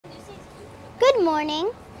Good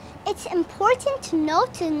morning. It's important to know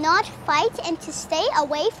to not fight and to stay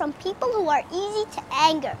away from people who are easy to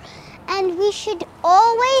anger. And we should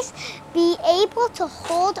always be able to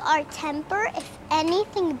hold our temper if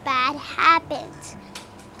anything bad happens.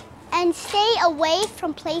 And stay away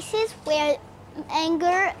from places where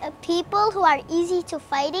people who are easy to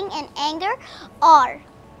fighting and anger are.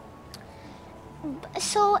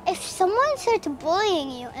 So if someone starts bullying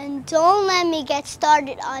you, and don't let me get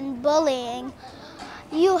started on bullying,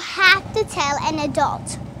 you have to tell an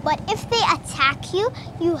adult. But if they attack you,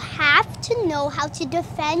 you have to know how to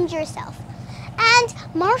defend yourself. And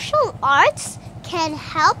martial arts can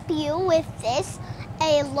help you with this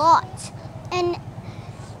a lot. And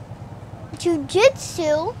Jiu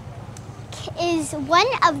Jitsu is one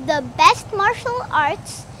of the best martial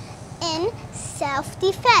arts in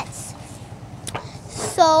self-defense.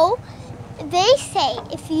 So they say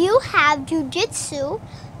if you have Jiu Jitsu,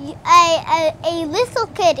 a little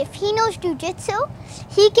kid, if he knows Jiu Jitsu,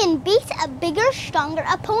 he can beat a bigger, stronger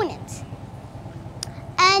opponent.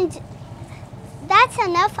 And that's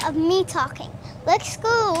enough of me talking. Let's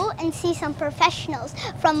go and see some professionals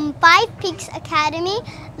from Five Peaks Academy.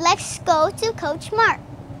 Let's go to Coach Mark.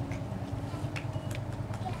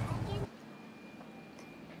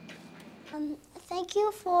 Thank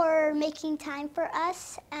you for making time for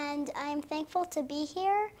us, and I'm thankful to be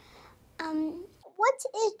here. What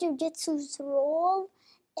is Jiu Jitsu's role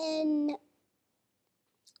in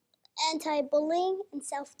anti-bullying and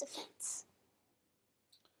self-defense?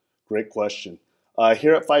 Great question.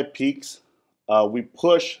 Here at Five Peaks, we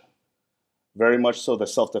push very much so the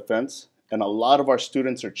self-defense, and a lot of our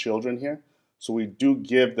students are children here, so we do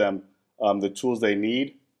give them the tools they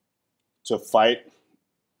need to fight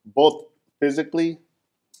both physically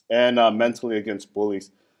and mentally against bullies.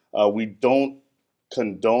 We don't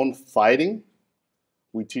condone fighting.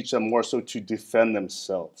 We teach them more so to defend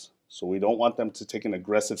themselves. So we don't want them to take an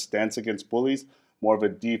aggressive stance against bullies, more of a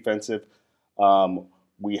defensive.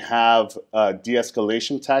 We have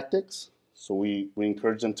de-escalation tactics. So we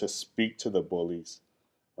encourage them to speak to the bullies,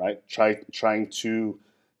 right? Trying to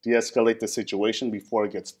de-escalate the situation before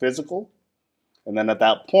it gets physical. And then at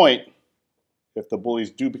that point, if the bullies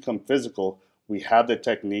do become physical, we have the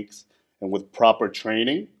techniques, and with proper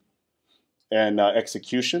training and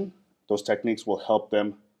execution, those techniques will help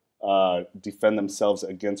them defend themselves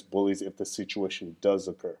against bullies if the situation does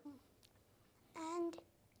occur. And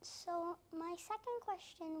so my second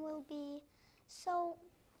question will be, so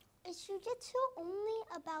is Jiu Jitsu only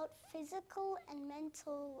about physical and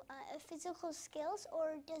mental physical skills,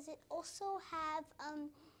 or does it also have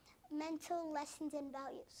mental lessons and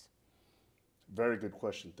values? Very good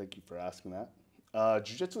question. Thank you for asking that.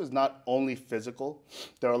 Jiu-Jitsu is not only physical.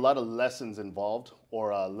 There are a lot of lessons involved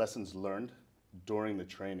or lessons learned during the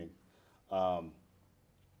training.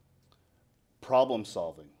 Problem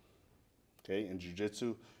solving. Okay, in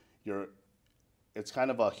Jiu-Jitsu, it's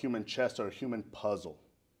kind of a human chess or a human puzzle.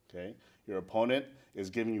 Okay, your opponent is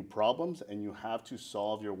giving you problems, and you have to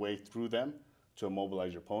solve your way through them to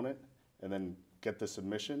immobilize your opponent, and then get the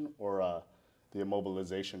submission or the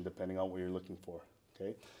immobilization, depending on what you're looking for.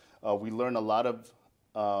 Okay, we learn a lot of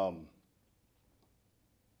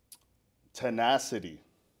tenacity,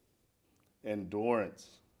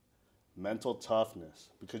 endurance, mental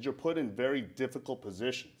toughness, because you're put in very difficult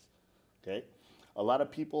positions. Okay, a lot of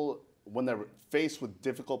people, when they're faced with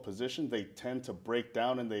difficult positions, they tend to break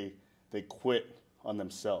down and they quit on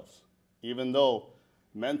themselves, even though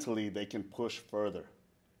mentally they can push further.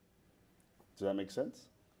 Does that make sense?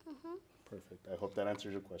 Mm-hmm. Perfect. I hope that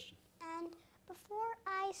answers your question. And before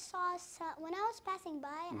I saw when I was passing by,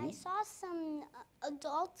 I saw some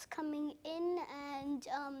adults coming in and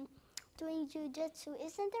doing Jiu-Jitsu.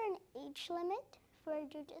 Isn't there an age limit for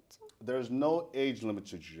Jiu-Jitsu? There's no age limit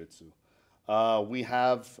to Jiu-Jitsu. We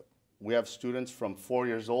have students from 4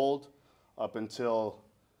 years old up until,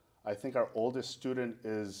 I think our oldest student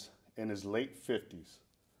is in his late 50s.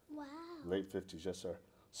 Wow. Late 50s, yes, sir.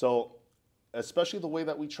 So, especially the way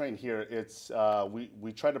that we train here, it's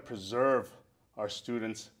we try to preserve our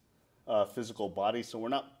students' physical body, so we're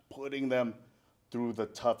not putting them through the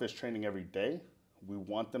toughest training every day. We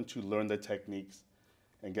want them to learn the techniques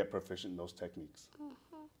and get proficient in those techniques.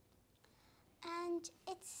 And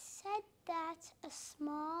it's said that a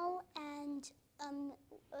small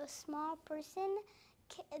person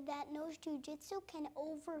that knows Jiu-Jitsu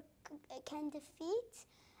can defeat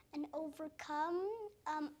and overcome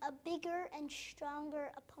a bigger and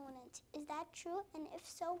stronger opponent. Is that true? And if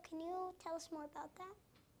so, can you tell us more about that?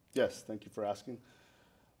 Yes, thank you for asking.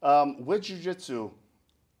 With Jiu-Jitsu,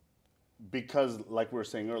 because like we were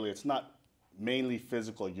saying earlier, it's not mainly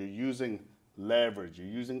physical. You're using leverage, you're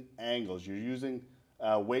using angles, you're using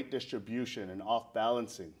weight distribution and off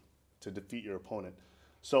balancing to defeat your opponent.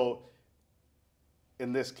 So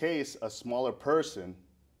in this case, a smaller person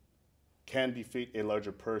can defeat a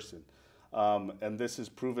larger person. And this is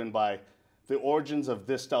proven by the origins of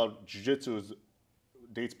this style jiu-jitsu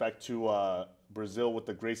dates back to Brazil with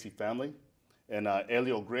the Gracie family. And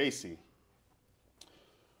Helio Gracie,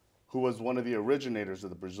 who was one of the originators of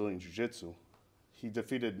the Brazilian jiu-jitsu, he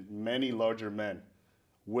defeated many larger men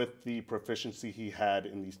with the proficiency he had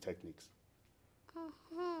in these techniques.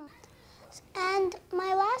 And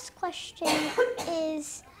my last question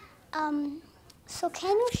is, so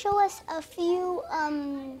can you show us a few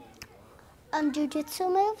jiu-jitsu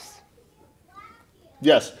moves?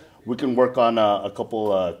 Yes, we can work on a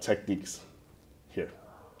couple techniques here.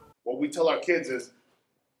 What we tell our kids is,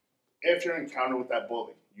 if you're encountered with that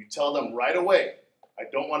bully, you tell them right away, I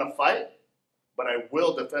don't want to fight, but I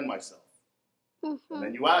will defend myself. And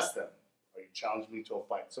then you ask them, are you challenging me to a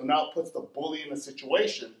fight? So now it puts the bully in a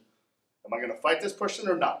situation, am I going to fight this person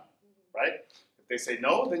or not? Right? If they say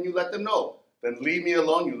no, then you let them know. Then leave me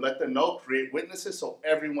alone, you let them know, create witnesses so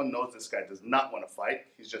everyone knows this guy does not want to fight.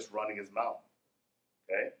 He's just running his mouth.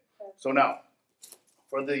 Okay? So now,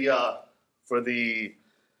 for the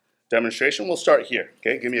demonstration, we'll start here.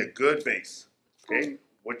 Okay? Give me a good base. Okay?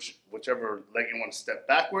 Whichever leg you want to step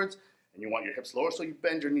backwards, and you want your hips lower, so you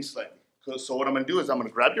bend your knees slightly. So what I'm going to do is I'm going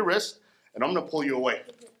to grab your wrist, and I'm going to pull you away.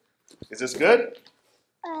 Is this good?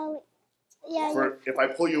 Yeah. If I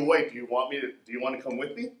pull you away, do you want to come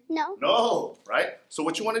with me? No. No, right? So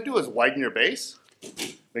what you want to do is widen your base.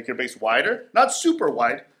 Make your base wider. Not super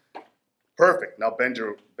wide. Perfect. Now bend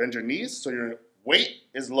your knees so your weight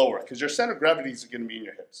is lower because your center of gravity is going to be in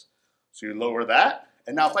your hips. So you lower that.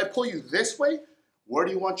 And now if I pull you this way, where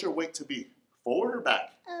do you want your weight to be? Forward or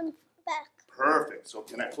back? Back. Perfect. So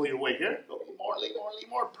can I pull you away here? A little more, a little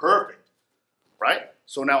more. Perfect. Right?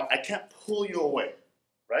 So now I can't pull you away.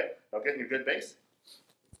 Right? Now get in your good base.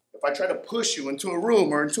 If I try to push you into a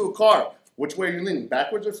room or into a car, which way are you leaning?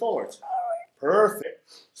 Backwards or forwards? Perfect.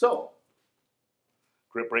 So,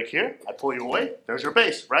 grip right here. I pull you away. There's your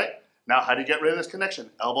base, right? Now, how do you get rid of this connection?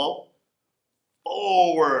 Elbow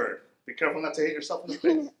forward. Be careful not to hit yourself in the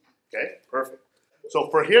face. Okay? Perfect. So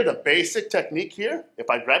for here, the basic technique here, if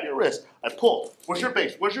I grab your wrist, I pull. Where's your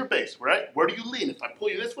base? Where's your base? Right? Where do you lean? If I pull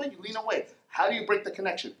you this way, you lean away. How do you break the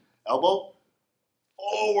connection? Elbow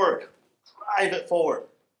forward. Drive it forward.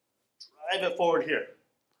 Drive it forward here.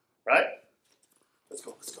 Right? Let's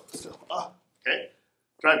go. Okay.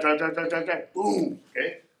 Drive. Boom.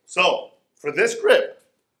 Okay. So, for this grip,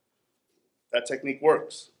 that technique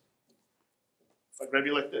works. If I grab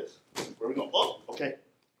you like this, where we go? Oh, okay.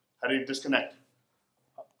 How do you disconnect?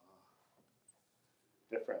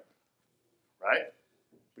 Different. Right?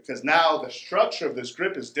 Because now the structure of this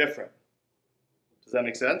grip is different. Does that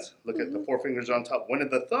make sense? Look at the four fingers on top. When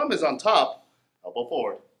the thumb is on top, elbow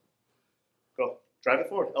forward. Go. Drive it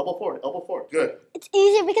forward. Elbow forward. Good. It's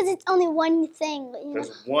easier because it's only one thing. But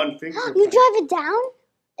There's one finger. You drive it down?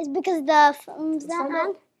 It's because the thumb's that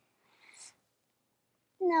on?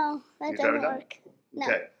 No, that doesn't work. No.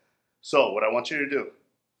 Okay. So what I want you to do,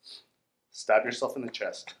 stab yourself in the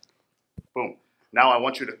chest. Boom. Now I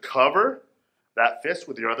want you to cover that fist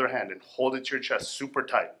with your other hand and hold it to your chest super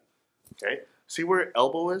tight. Okay? See where your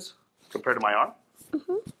elbow is compared to my arm?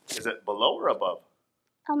 Is it below or above?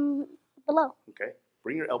 Below. Okay.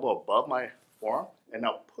 Bring your elbow above my forearm and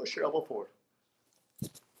now push your elbow forward.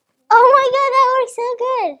 Oh my God, that works so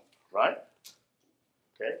good. Right?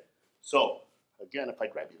 Okay. So, again, if I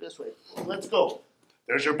grab you this way, let's go.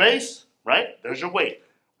 There's your base, right? There's your weight.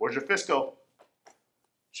 Where's your fist go?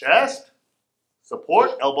 Chest,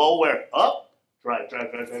 support, elbow where? Up, drive.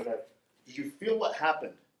 Did you feel what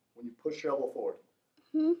happened when you push your elbow forward?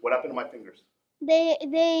 What happened to my fingers?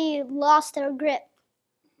 They lost their grip.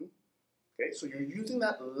 Okay, so you're using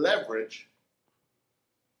that leverage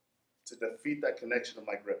to defeat that connection of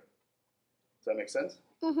my grip. Does that make sense?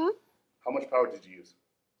 How much power did you use?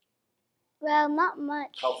 Well, not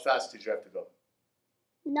much. How fast did you have to go?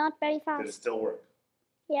 Not very fast. Did it still work?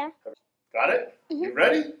 Yeah. Got it? You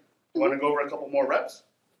ready? You want to go over a couple more reps?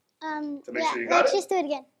 To make sure you got let's it? just do it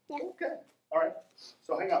again. Yeah. Okay. All right.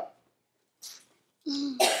 So hang up.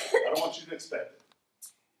 I don't want you to expect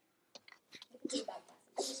it.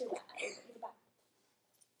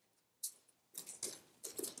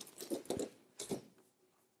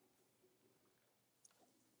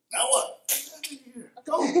 Now what?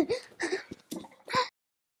 Go.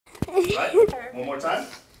 Right? One more time.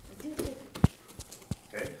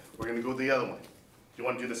 Okay. We're going to go the other one. Do you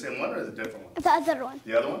want to do the same one or is it a different one? The other one.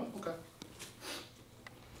 The other one? Okay.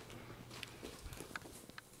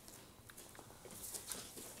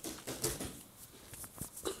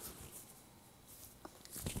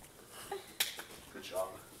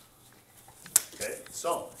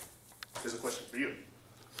 review.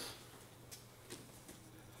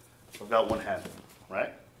 I've got one hand,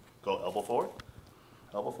 right? Go elbow forward,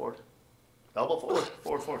 elbow forward, elbow forward,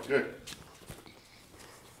 forward, forward. Good.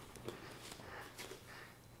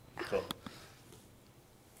 Go.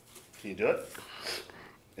 Can you do it?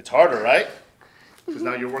 It's harder, right? Because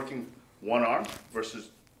now you're working one arm versus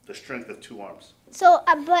the strength of two arms. So,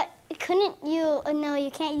 but couldn't you, no, you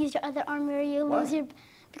can't use your other arm or you lose your,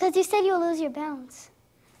 because you said you'll lose your balance.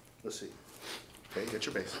 Let's see. Okay, get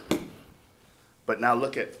your base. But now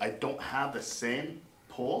look at, I don't have the same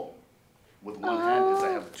pull with one hand as I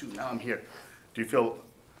have with two. Now I'm here. Do you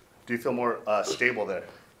feel more stable there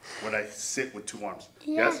when I sit with two arms?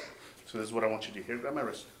 Yeah. Yes? So this is what I want you to do. Here, grab my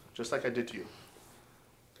wrist, just like I did to you.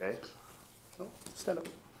 Okay? No, stand up.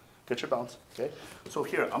 Get your balance. Okay? So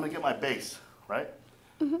here, I'm gonna get my base, right?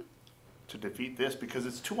 To defeat this because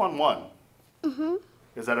it's 2-on-1.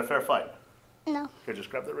 Is that a fair fight? No. Here, just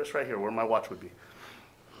grab the wrist right here where my watch would be.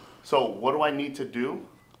 So what do I need to do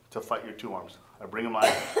to fight your two arms? I bring in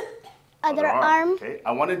my Other arm. Okay,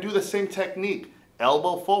 I want to do the same technique,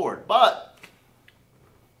 elbow forward, but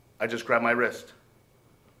I just grab my wrist.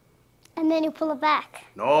 And then you pull it back.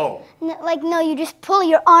 No. No, you just pull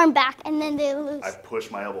your arm back and then they lose. I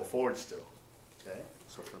push my elbow forward still. Okay,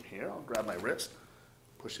 so from here, I'll grab my wrist,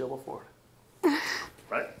 push the elbow forward.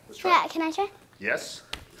 Right, let's try. Yeah, can I try? Yes.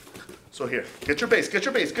 So here, get your base, get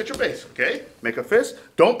your base, get your base, okay? Make a fist.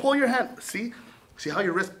 Don't pull your hand. See how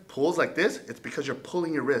your wrist pulls like this? It's because you're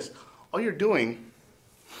pulling your wrist. All you're doing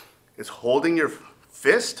is holding your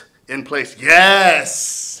fist in place.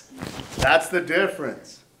 Yes! That's the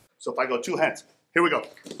difference. So if I go two hands, here we go.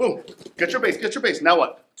 Boom. Get your base, get your base. Now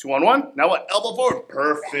what? 2-on-1. Now what? Elbow forward.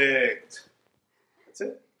 Perfect. That's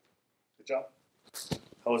it. Good job.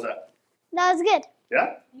 How was that? That was good.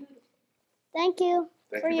 Yeah? Thank you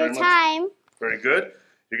Thank for you your very much. time. Very good.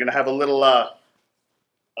 You're going to have a little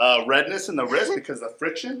redness in the wrist because of the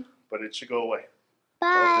friction, but it should go away.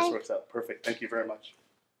 I hope this Bye. works out. Perfect. Thank you very much.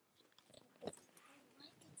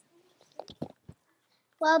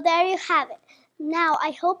 Well, there you have it. Now,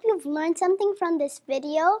 I hope you've learned something from this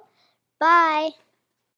video. Bye.